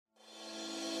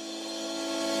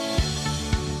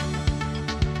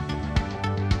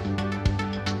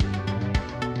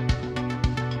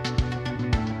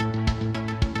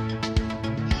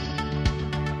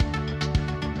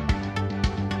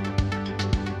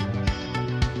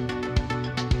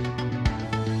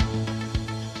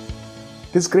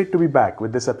It is great to be back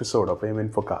with this episode of AM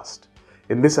Infocast.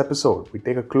 In this episode, we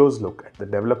take a close look at the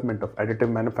development of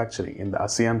additive manufacturing in the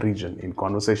ASEAN region in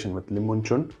conversation with Lim Mun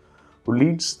Chun, who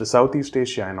leads the Southeast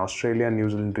Asia and Australia and New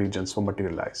Zealand regions for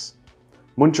Materialise.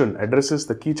 Mun Chun addresses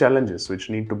the key challenges which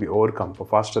need to be overcome for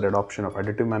faster adoption of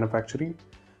additive manufacturing.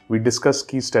 We discuss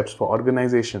key steps for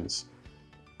organizations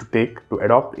to take to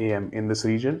adopt AM in this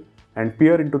region and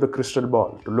peer into the crystal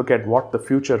ball to look at what the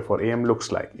future for AM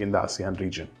looks like in the ASEAN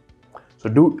region. So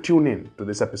do tune in to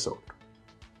this episode.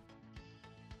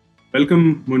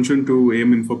 Welcome, Mun Chun, to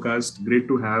AM Infocast. Great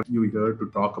to have you here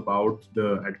to talk about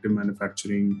the additive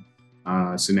manufacturing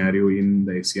scenario in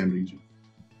the ASEAN region.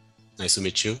 Nice to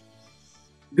meet you.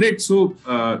 Great. So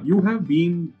you have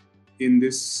been in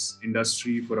this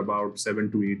industry for about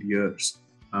 7 to 8 years.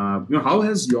 How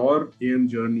has your AM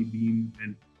journey been,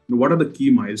 and what are the key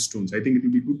milestones? I think it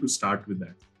will be good to start with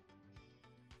that.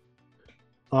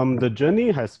 The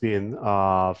journey has been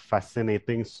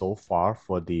fascinating so far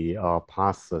for the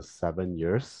past 7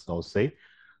 years, I'll say.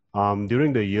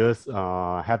 During the years,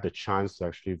 I had the chance to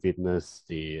actually witness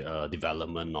the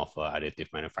development of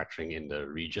additive manufacturing in the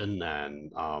region.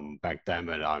 And back then,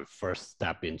 when I first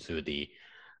stepped into the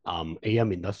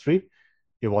AM industry,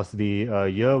 it was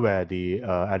the year where the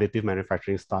additive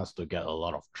manufacturing starts to get a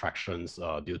lot of tractions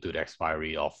due to the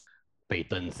expiry of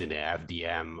patents in the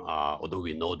FDM, although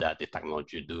we know that the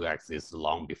technology do exist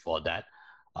long before that.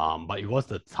 But it was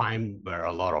the time where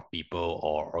a lot of people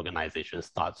or organizations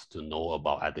starts to know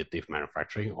about additive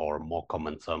manufacturing, or more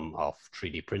common term of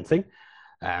 3D printing.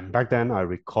 And back then, I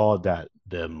recall that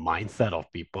the mindset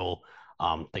of people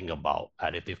think about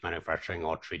additive manufacturing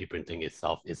or 3D printing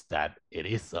itself is that it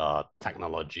is a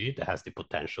technology that has the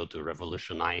potential to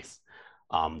revolutionize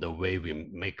the way we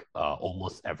make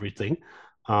almost everything.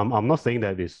 I'm not saying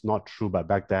that it's not true, but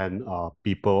back then,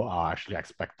 people are actually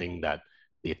expecting that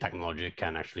the technology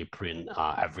can actually print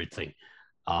everything.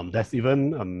 There's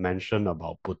even a mention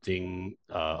about putting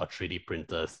a 3D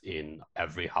printers in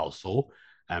every household,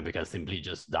 and we can simply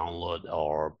just download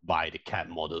or buy the CAD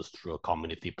models through a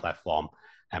community platform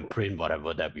and print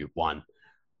whatever that we want.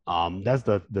 That's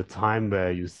the time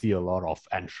where you see a lot of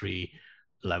entry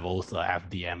levels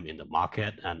FDM in the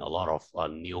market, and a lot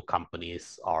of new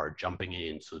companies are jumping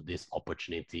into this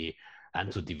opportunity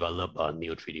and to develop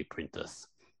new 3D printers.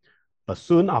 But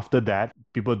soon after that,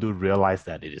 people do realize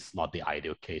that it is not the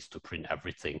ideal case to print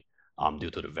everything due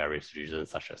to the various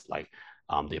reasons, such as like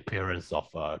the appearance of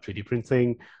 3D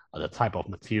printing, the type of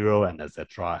material, and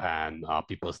etc. And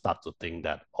people start to think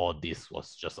that all this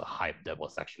was just a hype that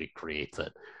was actually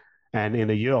created. And in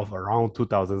the year of around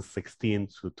 2016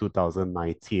 to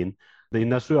 2019, the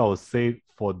industry, I would say,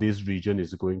 for this region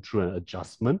is going through an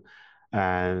adjustment.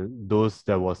 And those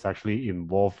that was actually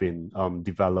involved in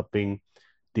developing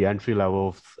the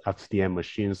entry-level FDM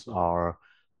machines are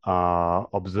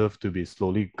observed to be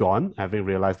slowly gone, having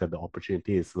realized that the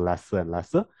opportunity is lesser and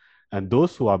lesser. And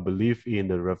those who are believe in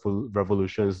the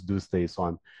revolutions do stays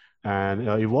on. And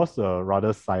it was a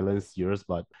rather silent years,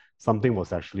 but something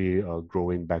was actually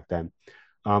growing back then.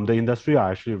 The industry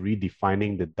are actually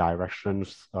redefining the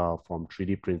directions from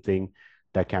 3D printing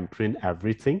that can print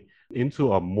everything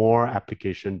into a more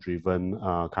application-driven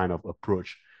kind of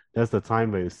approach. That's the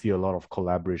time where you see a lot of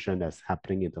collaboration that's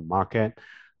happening in the market,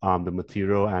 the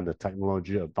material and the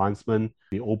technology advancement,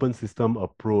 the open system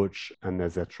approach, and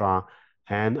etc.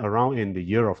 And around in the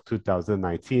year of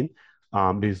 2019,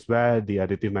 is where the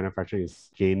additive manufacturing is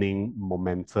gaining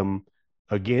momentum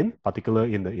again,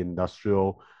 particularly in the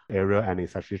industrial area, and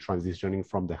it's actually transitioning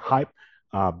from the hype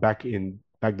back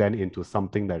then into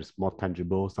something that is more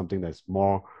tangible, something that's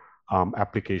more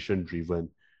application driven.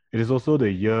 It is also the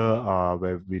year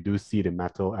where we do see the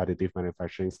metal additive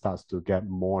manufacturing starts to get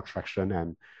more traction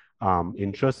and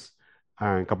interest,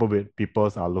 and coupled with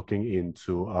people are looking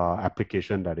into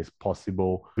application that is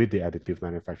possible with the additive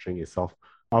manufacturing itself.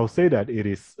 I would say that it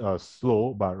is a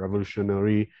slow but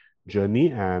revolutionary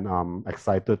journey, and I'm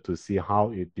excited to see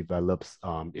how it develops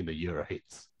in the year ahead.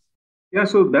 Yeah,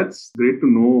 so that's great to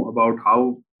know about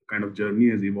how kind of journey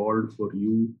has evolved for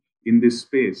you in this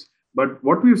space. But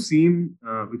what we've seen,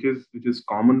 which is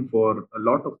common for a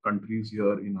lot of countries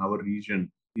here in our region,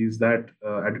 is that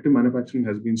additive manufacturing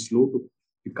has been slow to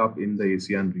pick up in the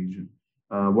ASEAN region.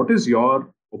 What is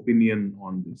your opinion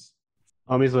on this?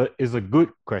 It's a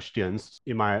good question.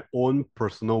 In my own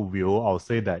personal view, I'll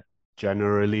say that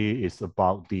generally it's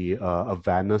about the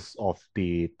awareness of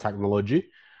the technology,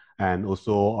 and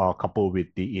also coupled with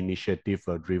the initiative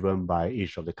driven by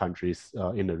each of the countries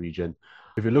in the region.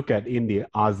 If you look at in the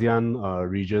ASEAN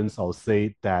regions, I'll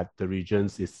say that the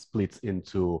regions is split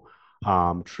into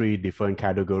three different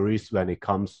categories when it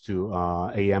comes to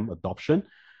AM adoption.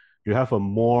 You have a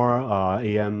more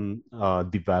AM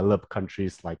developed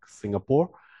countries like Singapore,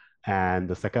 and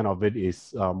the second of it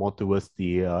is more towards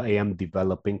the AM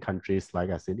developing countries like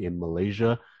as in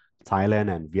Malaysia,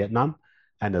 Thailand, and Vietnam.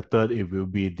 And the third, it will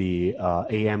be the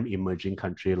AM emerging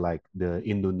country like the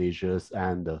Indonesias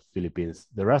and the Philippines.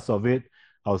 The rest of it,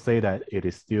 I'll say that it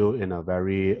is still in a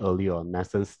very early or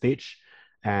nascent stage.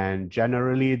 And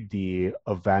generally, the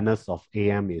awareness of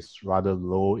AM is rather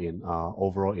low in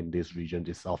overall in this region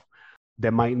itself.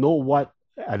 They might know what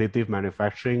additive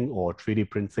manufacturing or 3D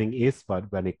printing is,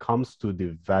 but when it comes to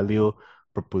the value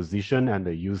proposition and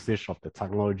the usage of the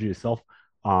technology itself,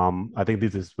 I think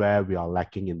this is where we are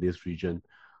lacking in this region.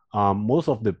 Most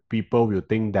of the people will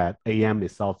think that AM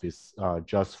itself is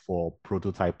just for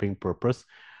prototyping purpose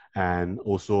and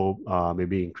also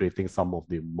maybe in creating some of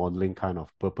the modeling kind of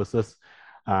purposes.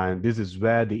 And this is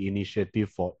where the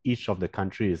initiative for each of the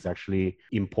country is actually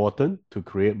important to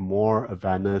create more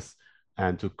awareness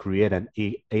and to create an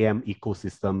AM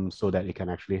ecosystem so that it can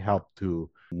actually help to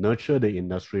nurture the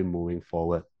industry moving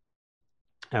forward.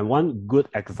 And one good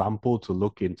example to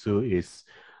look into is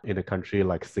in a country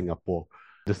like Singapore.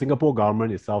 The Singapore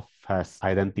government itself has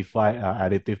identified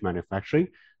additive manufacturing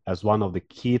as one of the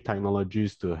key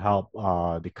technologies to help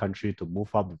the country to move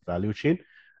up the value chain,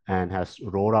 and has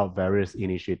rolled out various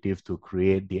initiatives to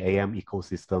create the AM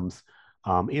ecosystems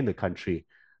in the country.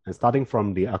 And starting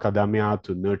from the academia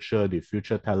to nurture the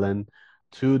future talent,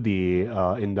 to the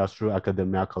industrial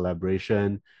academia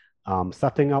collaboration,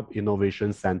 setting up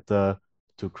innovation center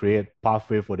to create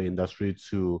pathway for the industry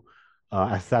to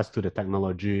access to the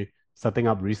technology, setting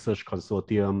up research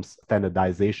consortiums,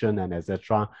 standardization, and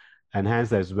etc. And hence,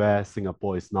 that's where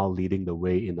Singapore is now leading the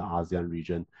way in the ASEAN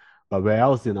region. But where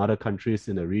else in other countries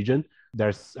in the region,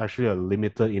 there's actually a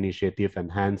limited initiative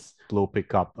and hence slow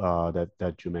pickup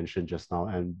that you mentioned just now.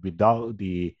 And without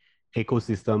the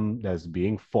ecosystem that's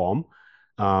being formed,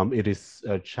 it is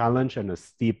a challenge and a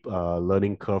steep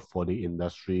learning curve for the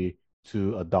industry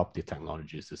to adopt the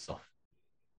technologies itself.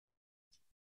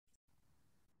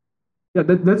 Yeah,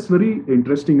 that's very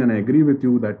interesting. And I agree with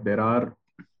you that there are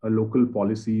local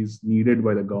policies needed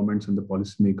by the governments and the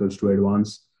policymakers to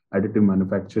advance additive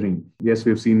manufacturing. Yes,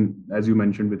 we've seen, as you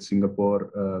mentioned, with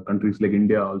Singapore, countries like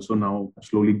India also now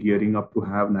slowly gearing up to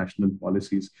have national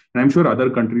policies. And I'm sure other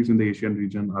countries in the Asian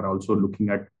region are also looking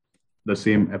at the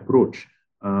same approach.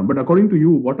 But according to you,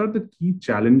 what are the key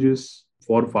challenges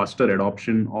for faster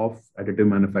adoption of additive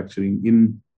manufacturing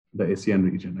in the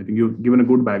ASEAN region? I think you've given a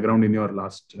good background in your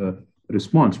last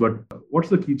response, but what's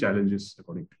the key challenges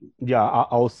according to you? Yeah,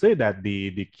 I'll say that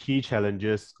the key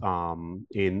challenges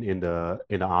in the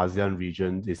ASEAN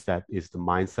region is the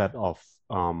mindset of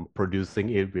producing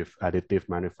it with additive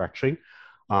manufacturing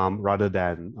rather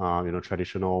than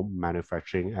traditional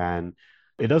manufacturing. And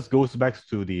it just goes back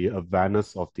to the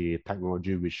awareness of the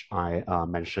technology which I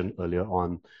mentioned earlier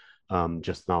on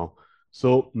just now.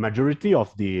 So majority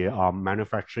of the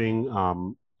manufacturing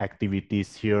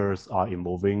activities here are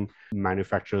involving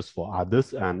manufacturers for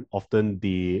others, and often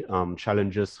the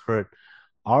challenges heard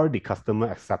are the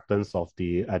customer acceptance of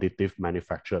the additive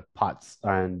manufactured parts.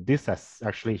 And this has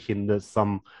actually hindered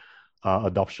some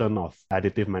adoption of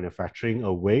additive manufacturing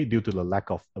away due to the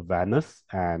lack of awareness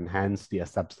and hence the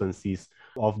acceptances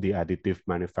of the additive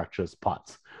manufactured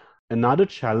parts. Another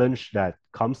challenge that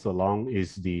comes along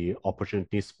is the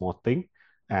opportunity spotting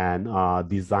and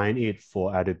design it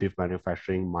for additive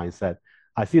manufacturing mindset.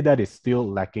 I see that is still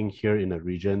lacking here in the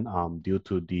region due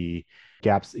to the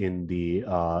gaps in the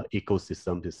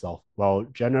ecosystem itself. Well,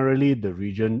 generally, the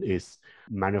region is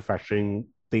manufacturing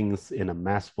things in a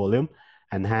mass volume,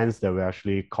 and hence they were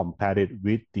actually competitive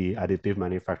with the additive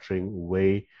manufacturing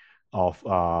way of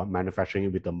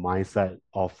manufacturing with the mindset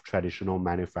of traditional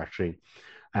manufacturing.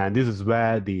 And this is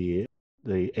where the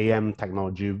AM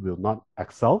technology will not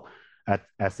excel,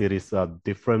 as it is a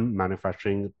different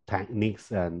manufacturing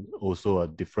techniques and also a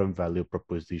different value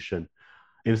proposition.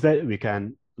 Instead, we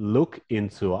can look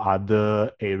into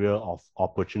other area of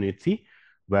opportunity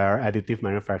where additive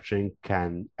manufacturing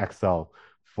can excel.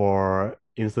 For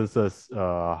instances,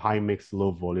 high mix,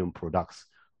 low volume products,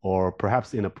 or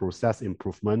perhaps in a process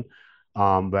improvement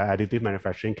where additive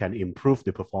manufacturing can improve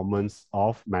the performance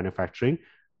of manufacturing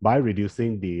by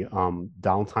reducing the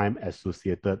downtime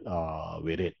associated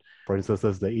with it. For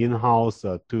instance, the in-house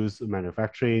tools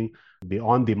manufacturing, the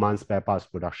on-demand spare parts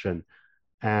production.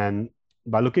 And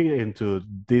by looking into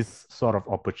this sort of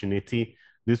opportunity,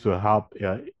 this will help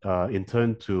in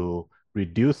turn to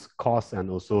reduce costs and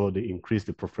also to increase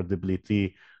the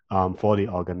profitability for the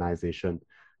organization.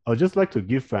 I'd just like to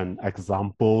give an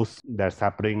examples that's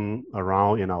happening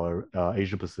around in our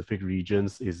Asia Pacific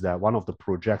regions is that one of the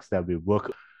projects that we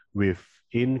work with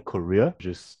in Korea, which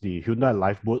is the Hyundai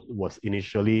Lifeboat, was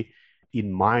initially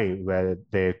in mind where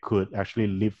they could actually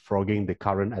leapfrogging the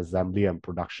current assembly and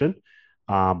production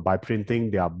by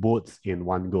printing their boats in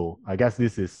one go. I guess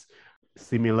this is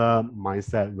similar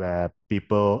mindset where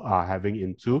people are having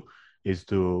into is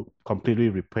to completely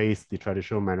replace the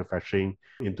traditional manufacturing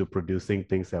into producing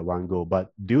things at one go. But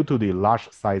due to the large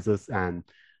sizes and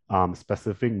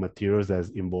specific materials that's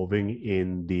involving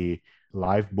in the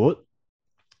lifeboat,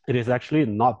 it is actually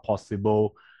not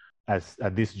possible as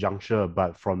at this juncture.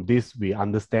 But from this, we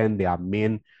understand their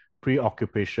main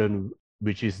preoccupation,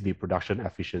 which is the production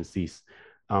efficiencies.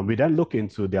 We then look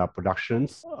into their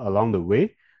productions along the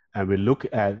way, and we look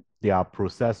at their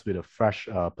process with a fresh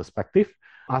perspective,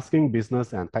 asking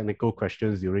business and technical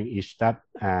questions during each step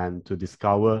and to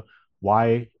discover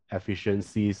why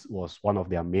efficiencies was one of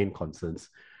their main concerns.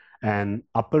 And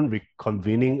upon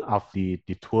reconvening of the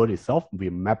tour itself, we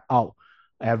map out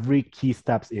every key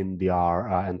steps in their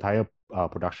entire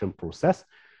production process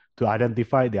to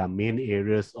identify their main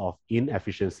areas of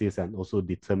inefficiencies and also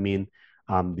determine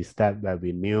the step where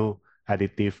we knew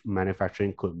additive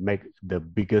manufacturing could make the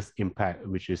biggest impact,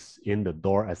 which is in the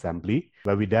door assembly,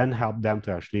 where we then help them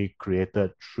to actually create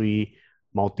 3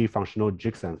 multifunctional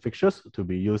jigs and fixtures to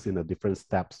be used in the different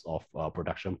steps of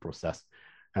production process.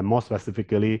 And more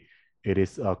specifically, it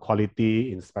is a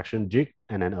quality inspection jig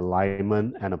and an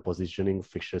alignment and a positioning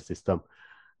fixture system.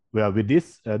 Well, with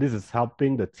this, this is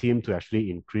helping the team to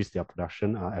actually increase their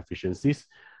production efficiencies.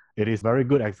 It is a very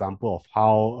good example of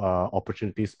how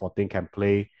opportunity spotting can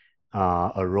play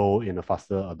a role in the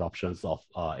faster adoptions of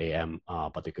AM,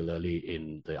 particularly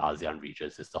in the ASEAN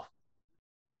regions itself.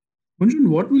 Munjun,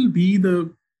 what will be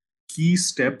the key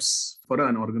steps for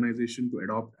an organization to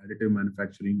adopt additive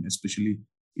manufacturing, especially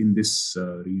in this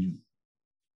region?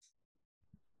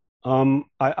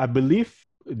 I believe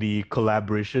the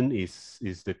collaboration is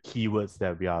the keywords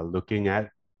that we are looking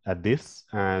at this.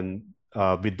 And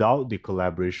without the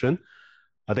collaboration,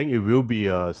 I think it will be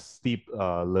a steep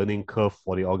learning curve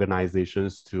for the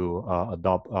organizations to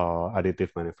adopt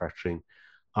additive manufacturing.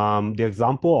 The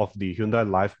example of the Hyundai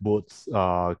Lifeboats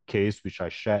case, which I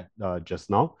shared just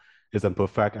now, is a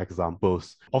perfect example.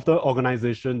 Of the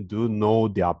organization do know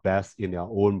their best in their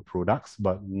own products,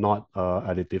 but not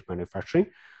additive manufacturing,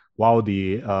 while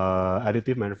the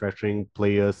additive manufacturing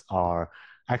players are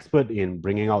expert in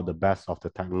bringing out the best of the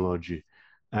technology.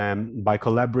 And by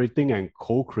collaborating and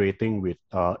co-creating with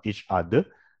each other,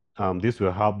 this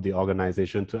will help the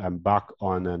organization to embark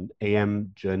on an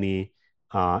AM journey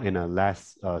in a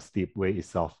less steep way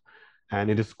itself. And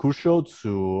it is crucial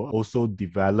to also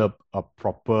develop a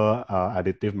proper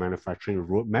additive manufacturing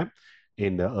roadmap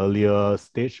in the earlier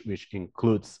stage, which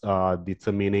includes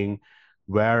determining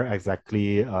where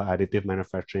exactly additive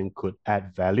manufacturing could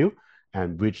add value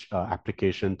and which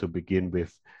application to begin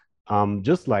with.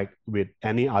 Just like with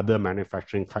any other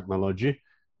manufacturing technology,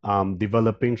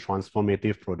 developing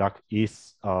transformative product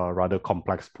is a rather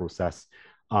complex process.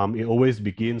 It always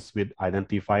begins with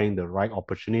identifying the right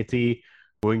opportunity,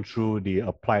 going through the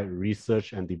applied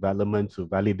research and development to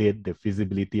validate the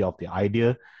feasibility of the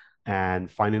idea,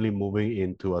 and finally moving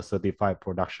into a certified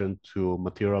production to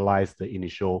materialize the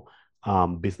initial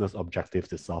business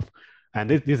objectives itself. And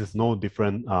this is no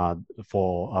different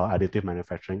for additive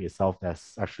manufacturing itself.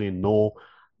 There's actually no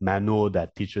manual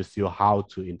that teaches you how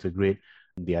to integrate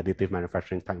the additive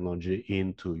manufacturing technology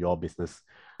into your business.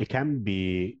 It can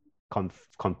be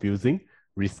confusing,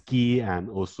 risky, and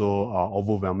also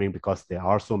overwhelming because there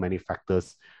are so many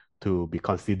factors to be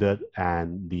considered,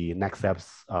 and the next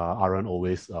steps aren't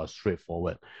always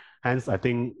straightforward. Hence, I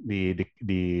think the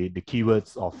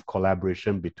keywords of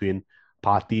collaboration between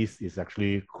parties is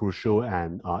actually crucial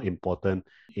and important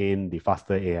in the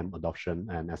faster AM adoption,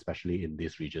 and especially in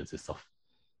these regions itself.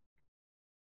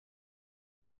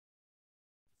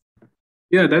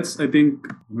 Yeah, that's, I think,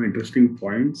 interesting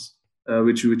points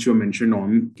which you mentioned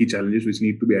on key challenges which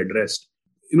need to be addressed.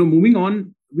 Moving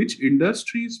on, which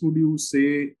industries would you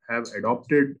say have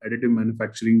adopted additive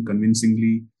manufacturing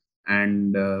convincingly?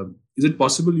 And is it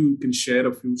possible you can share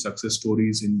a few success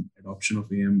stories in adoption of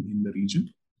AM in the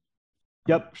region?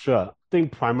 Yep, sure. I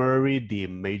think primarily the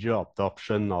major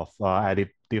adoption of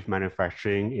additive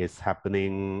manufacturing is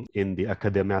happening in the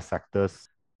academia sectors,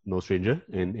 no stranger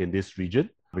in this region,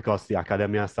 because the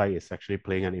academia side is actually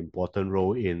playing an important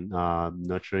role in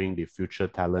nurturing the future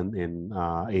talent in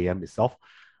AM itself.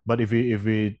 But if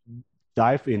we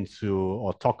dive into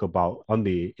or talk about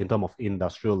in terms of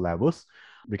industrial levels,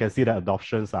 We can see that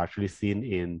adoptions are actually seen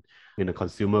in the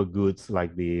consumer goods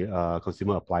like the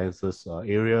consumer appliances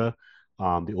area,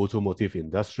 the automotive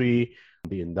industry,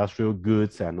 the industrial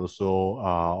goods, and also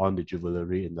on the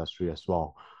jewelry industry as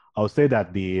well. I would say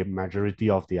that the majority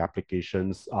of the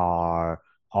applications are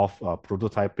of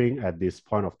prototyping at this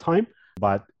point of time,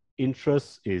 but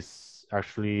interest is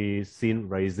actually seen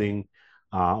rising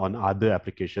on other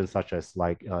applications such as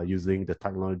like using the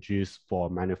technologies for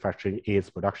manufacturing aids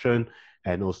production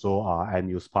and also end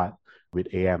use part with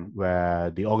AM, where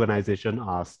the organization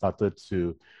are started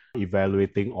to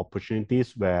evaluating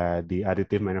opportunities where the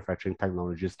additive manufacturing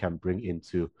technologies can bring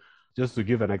into. Just to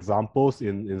give an example,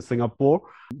 in Singapore,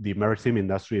 the maritime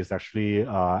industry is actually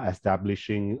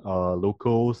establishing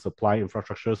local supply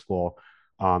infrastructures for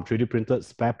 3D printed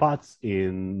spare parts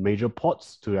in major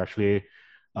ports to actually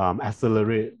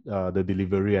accelerate the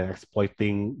delivery and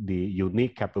exploiting the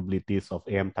unique capabilities of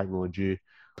AM technology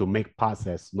to make parts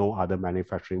as no other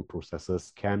manufacturing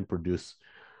processes can produce.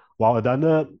 While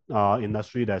another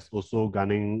industry that's also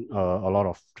gaining a lot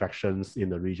of tractions in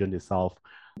the region itself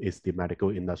is the medical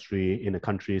industry in the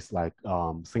countries like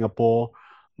Singapore,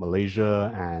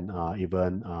 Malaysia, and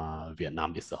even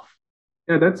Vietnam itself.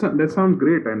 Yeah, that sounds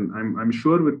great, and I'm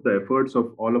sure with the efforts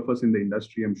of all of us in the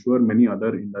industry, I'm sure many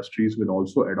other industries will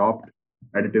also adopt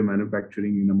additive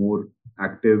manufacturing in a more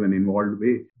active and involved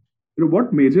way.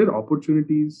 What major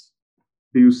opportunities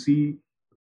do you see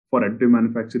for additive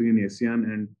manufacturing in ASEAN,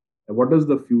 and what does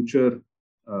the future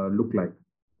look like?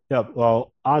 Yeah,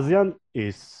 well, ASEAN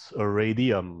is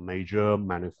already a major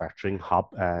manufacturing hub,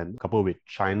 and coupled with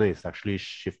China is actually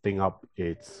shifting up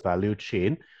its value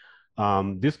chain.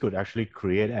 This could actually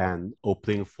create an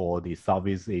opening for the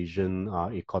Southeast Asian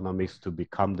economics to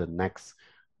become the next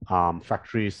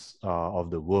factories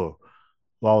of the world.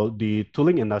 While the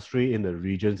tooling industry in the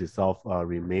regions itself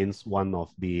remains one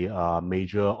of the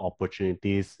major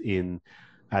opportunities in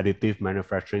additive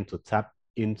manufacturing to tap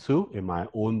into, in my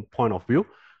own point of view,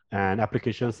 and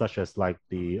applications such as like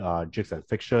the jigs and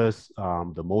fixtures,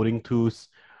 the molding tools,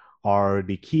 are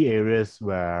the key areas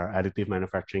where additive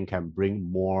manufacturing can bring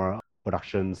more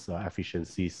productions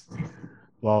efficiencies.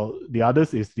 Well, the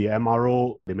others is the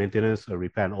MRO, the maintenance,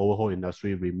 repair, and overhaul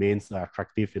industry remains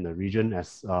attractive in the region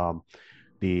as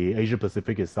the Asia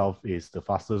Pacific itself is the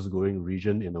fastest growing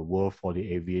region in the world for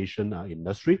the aviation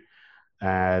industry.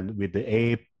 And with the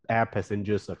air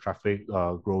passengers traffic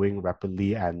growing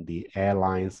rapidly and the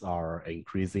airlines are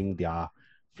increasing their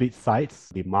fleet size,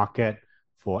 the market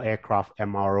for aircraft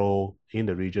MRO in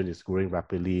the region is growing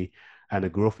rapidly, and the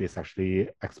growth is actually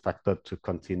expected to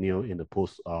continue in the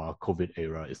post-COVID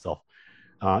era itself.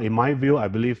 In my view, I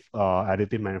believe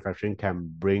additive manufacturing can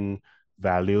bring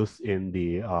values in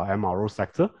the MRO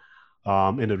sector.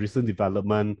 In the recent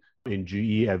development in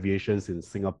GE Aviations in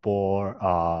Singapore,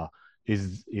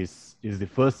 is the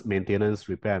first maintenance,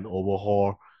 repair, and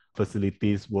overhaul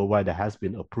facilities worldwide that has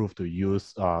been approved to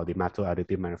use the metal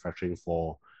additive manufacturing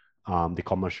for the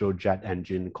commercial jet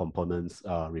engine components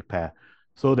repair.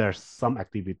 So there's some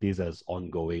activities that's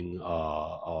ongoing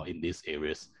in these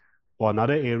areas. Well,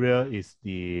 another area is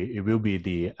it will be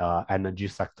the energy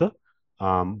sector,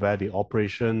 where the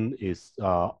operation is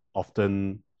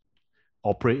often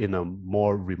operate in a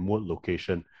more remote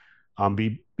location.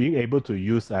 Being able to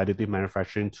use additive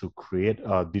manufacturing to create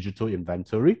a digital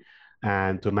inventory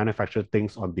and to manufacture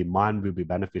things on demand will be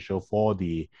beneficial for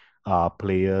the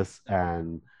players,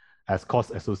 and as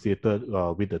costs associated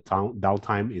with the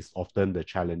downtime is often the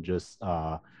challenges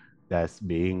that's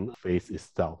being faced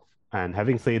itself. And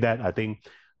having said that, I think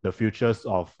the futures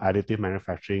of additive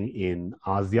manufacturing in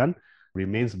ASEAN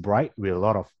remains bright, with a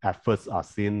lot of efforts are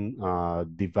seen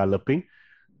developing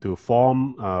to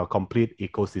form a complete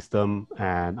ecosystem.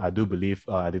 And I do believe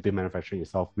additive manufacturing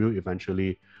itself will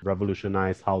eventually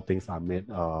revolutionize how things are made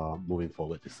moving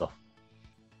forward itself.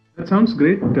 That sounds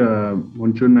great,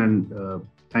 Munchun, and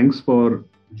thanks for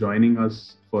joining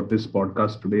us for this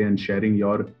podcast today and sharing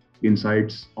your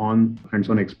insights on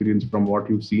hands-on experience from what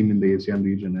you've seen in the ASEAN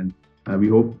region. And we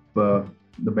hope the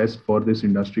best for this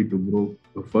industry to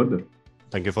grow further.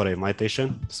 Thank you for the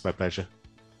invitation. It's my pleasure.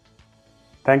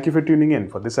 Thank you for tuning in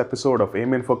for this episode of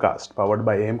AM Infocast powered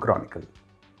by AM Chronicle.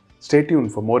 Stay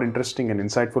tuned for more interesting and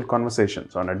insightful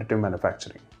conversations on additive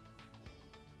manufacturing.